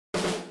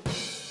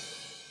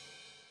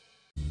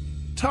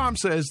Tom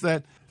says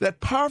that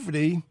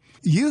poverty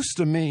used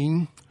to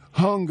mean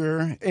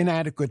hunger,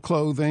 inadequate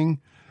clothing,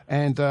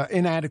 and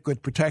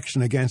inadequate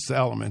protection against the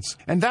elements.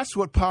 And that's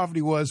what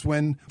poverty was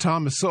when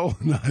Thomas Sowell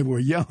and I were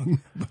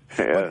young.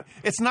 But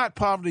it's not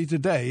poverty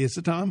today, is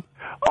it, Tom?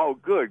 Oh,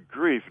 good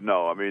grief,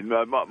 no. I mean,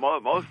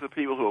 most of the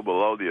people who are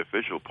below the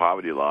official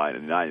poverty line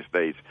in the United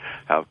States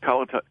have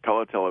color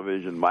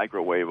television,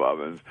 microwave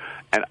ovens,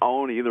 and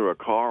own either a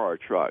car or a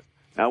truck.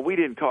 Now, we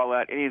didn't call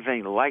that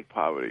anything like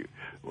poverty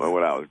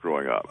when I was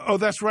growing up. Oh,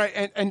 that's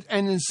right. And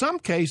in some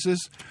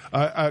cases,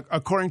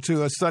 according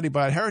to a study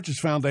by the Heritage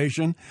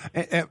Foundation,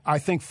 I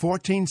think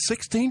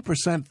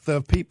 16%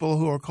 of people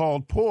who are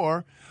called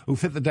poor, who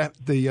fit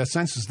the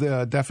census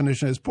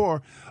definition as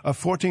poor,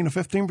 14 or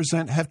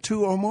 15% have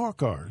 2 or more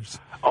cars.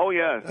 Oh,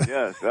 yes.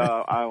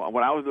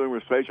 When I was doing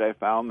research, I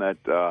found that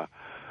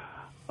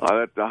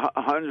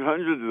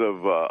hundreds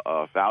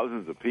of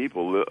thousands of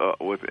people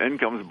with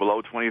incomes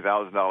below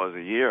 $20,000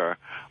 a year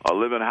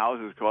live in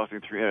houses costing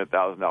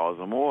 $300,000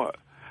 or more.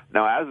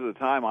 Now, as of the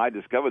time I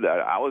discovered that,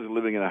 I was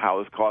living in a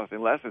house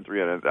costing less than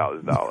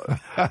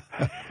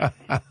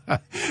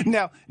 $300,000.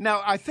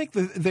 Now, I think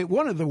that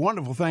one of the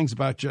wonderful things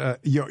about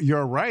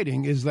your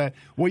writing is that,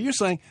 well, you're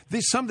saying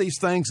some of these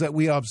things that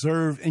we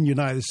observe in the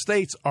United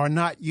States are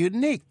not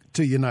unique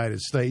to the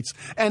United States,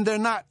 and they're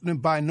not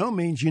by no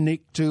means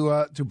unique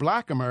to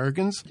Black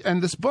Americans.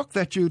 And this book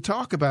that you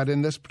talk about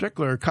in this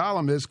particular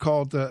column is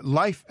called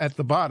Life at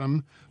the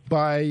Bottom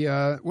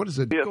by, what is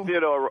it? Yeah,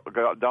 Theodore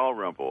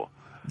Dalrymple.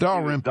 He's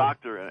a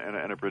doctor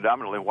in a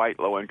predominantly white,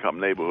 low-income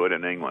neighborhood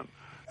in England.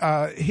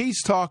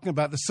 He's talking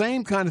about the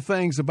same kind of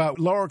things about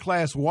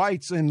lower-class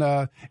whites in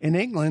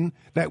England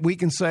that we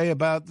can say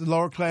about the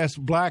lower-class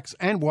blacks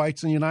and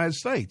whites in the United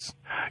States.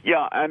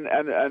 Yeah, and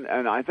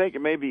I think it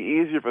may be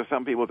easier for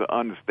some people to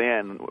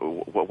understand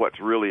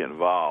what's really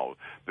involved,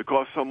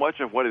 because so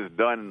much of what is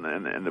done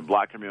in the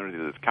black community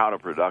that's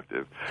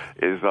counterproductive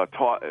is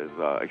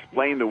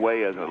explained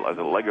away as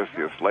a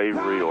legacy of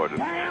slavery or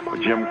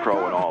Jim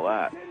Crow and all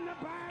that.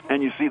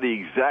 And you see the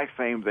exact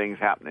same things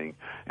happening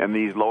in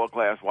these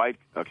lower-class white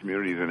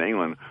communities in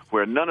England,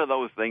 where none of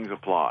those things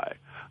apply.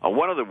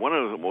 One of the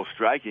most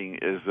striking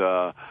is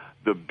the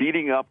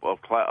beating up of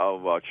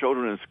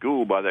children in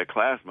school by their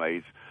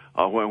classmates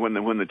when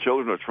the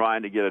children are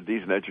trying to get a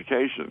decent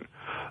education.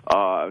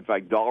 In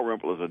fact,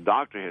 Dalrymple, as a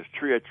doctor, has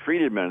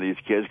treated many of these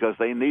kids because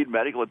they need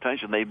medical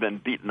attention. They've been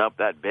beaten up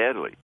that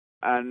badly.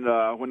 And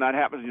when that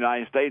happens in the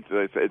United States,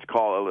 it's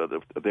called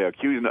they're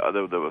accusing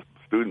the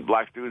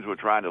black students who are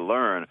trying to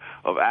learn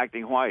of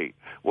acting white.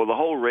 Well, the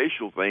whole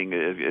racial thing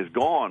is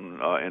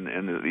gone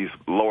in these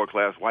lower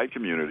class white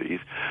communities.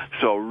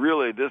 So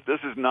really, this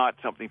is not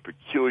something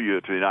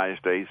peculiar to the United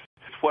States.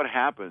 It's what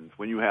happens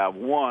when you have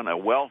a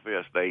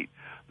welfare state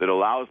that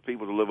allows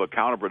people to live a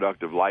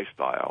counterproductive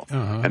lifestyle,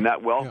 and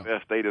that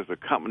welfare state is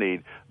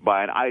accompanied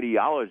by an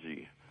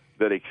ideology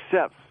that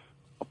accepts,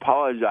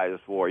 apologizes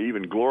for,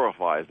 even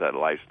glorifies that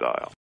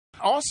lifestyle.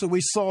 Also,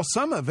 we saw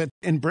some of it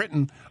in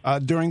Britain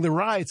during the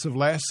riots of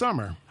last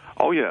summer.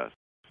 Oh, yes.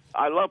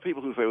 I love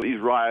people who say these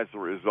riots are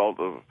a result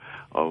of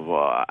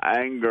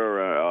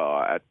anger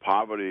at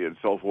poverty and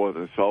so forth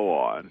and so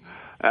on.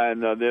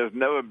 And there's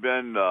never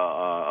been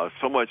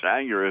so much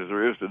anger as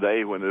there is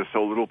today when there's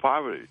so little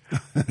poverty.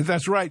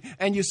 That's right.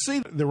 And you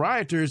see the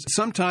rioters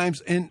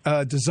sometimes in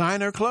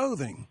designer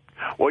clothing.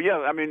 Well, yeah,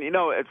 I mean,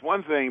 it's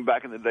one thing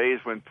back in the days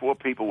when poor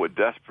people were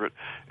desperate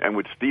and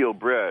would steal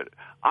bread.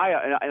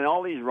 In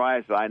all these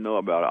riots that I know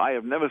about, I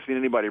have never seen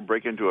anybody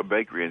break into a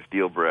bakery and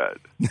steal bread.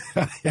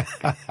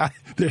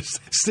 They're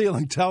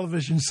stealing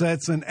television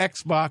sets and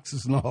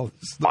Xboxes and all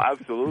this stuff. Oh,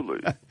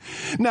 absolutely.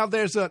 Now,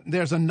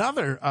 there's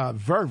another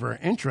very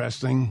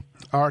interesting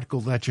article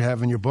that you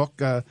have in your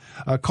book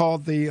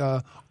called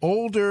The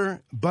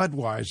Older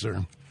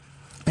Budweiser.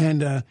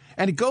 And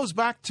it goes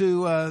back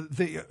to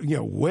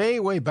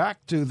way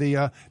back to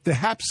the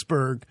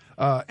Habsburg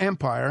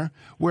Empire,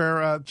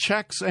 where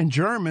Czechs and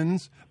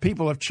Germans,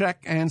 people of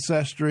Czech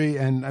ancestry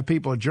and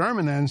people of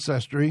German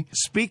ancestry,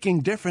 speaking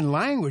different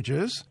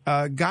languages,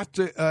 got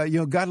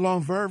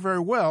along very, very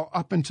well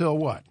up until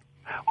what?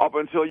 Up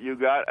until you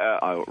got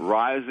a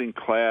rising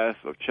class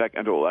of Czech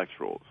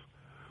intellectuals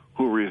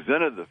who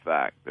resented the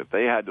fact that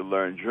they had to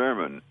learn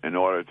German in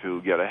order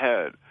to get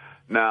ahead.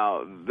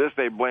 Now, this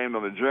they blamed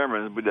on the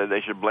Germans, but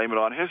they should blame it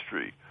on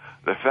history.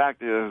 The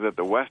fact is that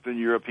the Western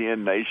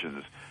European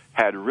nations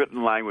had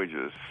written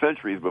languages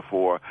centuries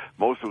before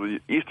most of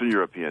the Eastern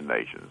European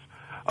nations,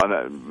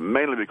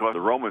 mainly because the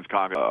Romans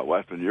conquered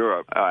Western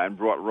Europe and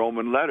brought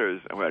Roman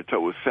letters. It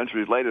was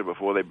centuries later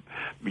before they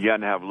began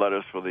to have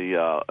letters for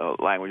the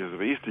languages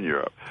of Eastern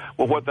Europe.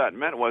 Well, what that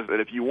meant was that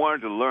if you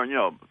wanted to learn,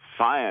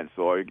 science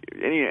or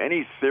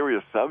any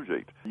serious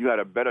subject, you had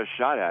a better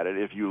shot at it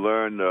if you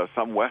learned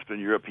some Western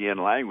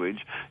European language,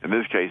 in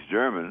this case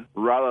German,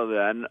 rather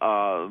than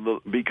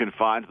be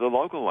confined to the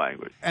local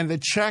language. And the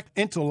Czech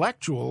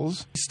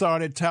intellectuals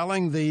started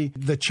telling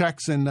the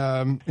Czechs in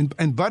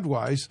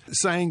Budweis,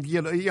 saying,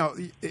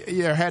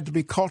 there had to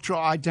be cultural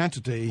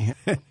identity.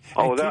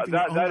 Oh,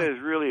 that is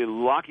really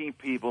locking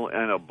people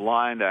in a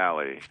blind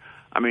alley.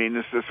 I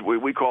mean,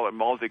 we call it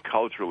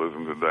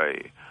multiculturalism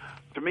today.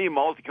 To me,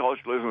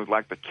 multiculturalism is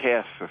like the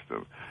caste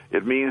system.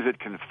 It means it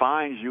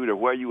confines you to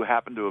where you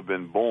happen to have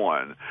been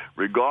born,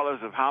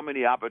 regardless of how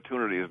many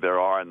opportunities there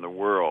are in the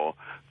world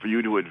for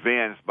you to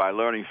advance by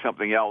learning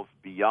something else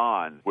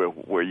beyond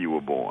where you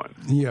were born.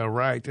 Yeah,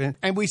 right.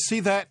 And we see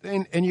that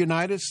in the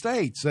United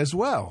States as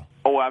well.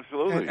 Oh,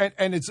 absolutely.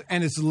 And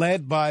it's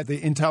led by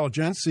the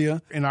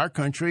intelligentsia in our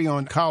country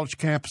on college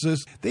campuses.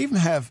 They even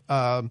have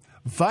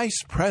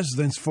vice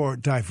presidents for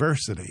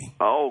diversity.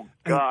 Oh,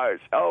 gosh.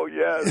 Oh,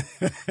 yes.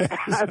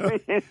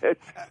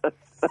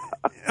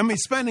 I mean,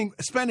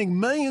 spending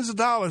millions of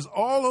dollars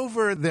all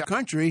over the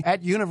country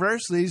at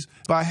universities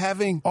by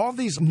having all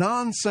these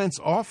nonsense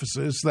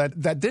offices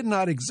that did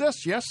not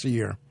exist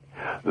yesteryear.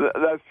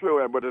 That's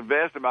true, but the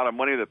vast amount of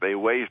money that they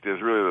waste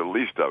is really the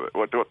least of it.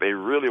 What they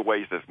really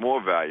waste that's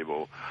more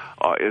valuable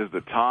is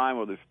the time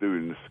of the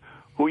students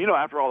who,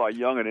 after all, are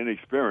young and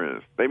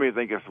inexperienced. They may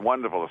think it's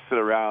wonderful to sit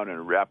around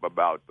and rap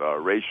about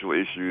racial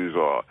issues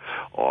or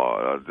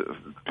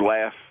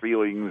glass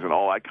ceilings and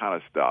all that kind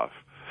of stuff.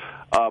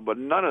 But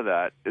none of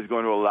that is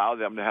going to allow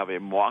them to have a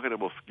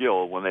marketable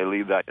skill when they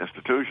leave that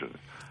institution.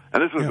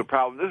 And this is the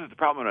problem. This is the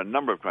problem in a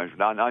number of countries,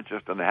 not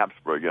just in the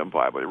Habsburg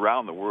Empire, but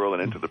around the world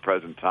and into the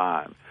present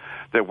time.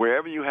 That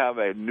wherever you have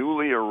a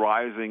newly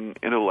arising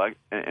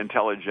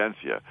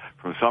intelligentsia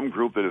from some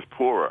group that is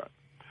poorer,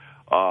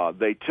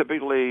 they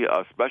typically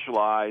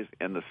specialize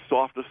in the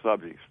softer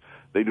subjects.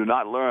 They do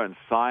not learn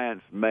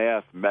science,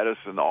 math,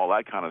 medicine, all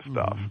that kind of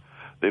stuff. Mm-hmm.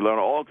 They learn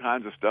all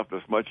kinds of stuff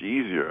that's much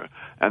easier.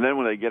 And then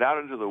when they get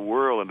out into the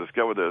world and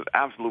discover there's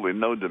absolutely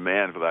no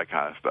demand for that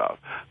kind of stuff,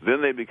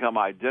 then they become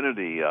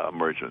identity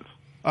merchants.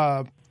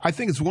 I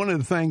think it's one of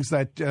the things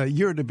that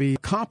you're to be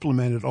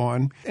complimented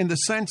on in the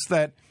sense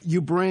that you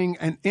bring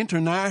an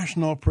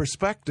international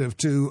perspective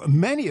to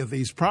many of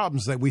these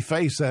problems that we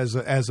face as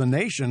a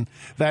nation.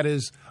 That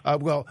is,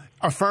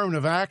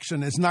 affirmative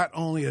action is not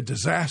only a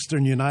disaster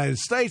in the United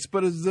States,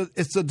 but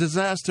it's a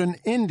disaster in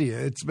India.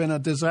 It's been a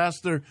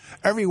disaster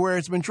everywhere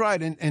it's been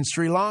tried, in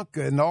Sri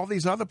Lanka and all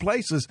these other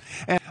places.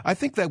 And I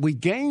think that we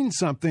gain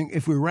something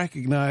if we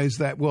recognize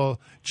that,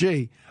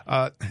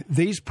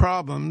 these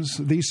problems,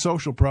 these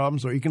social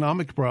problems or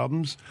economic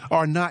problems,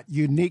 are not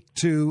unique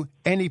to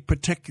any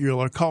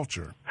particular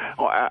culture.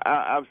 Oh,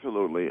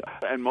 absolutely.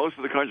 And most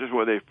of the countries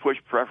where they've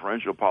pushed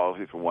preferential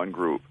policies for one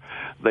group,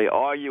 they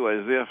argue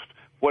as if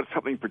what's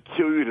something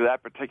peculiar to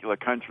that particular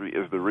country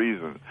is the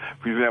reason.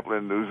 For example,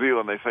 in New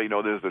Zealand, they say,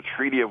 there's the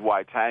Treaty of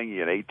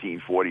Waitangi in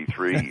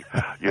 1843,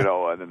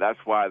 and that's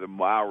why the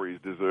Maoris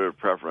deserve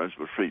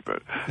preferential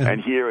treatment.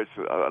 And here it's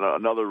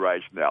another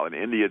rationale. In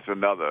India, it's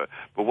another.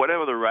 But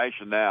whatever the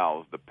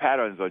rationales, the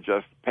patterns are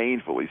just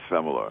painfully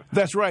similar.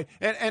 That's right.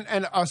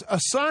 And a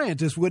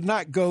scientist would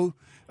not go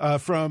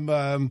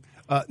from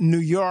New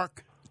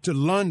York to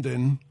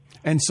London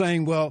and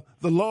saying, well,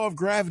 the law of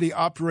gravity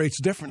operates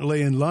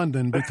differently in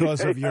London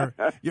because of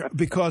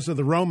because of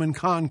the Roman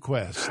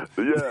conquest.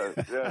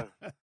 Yeah.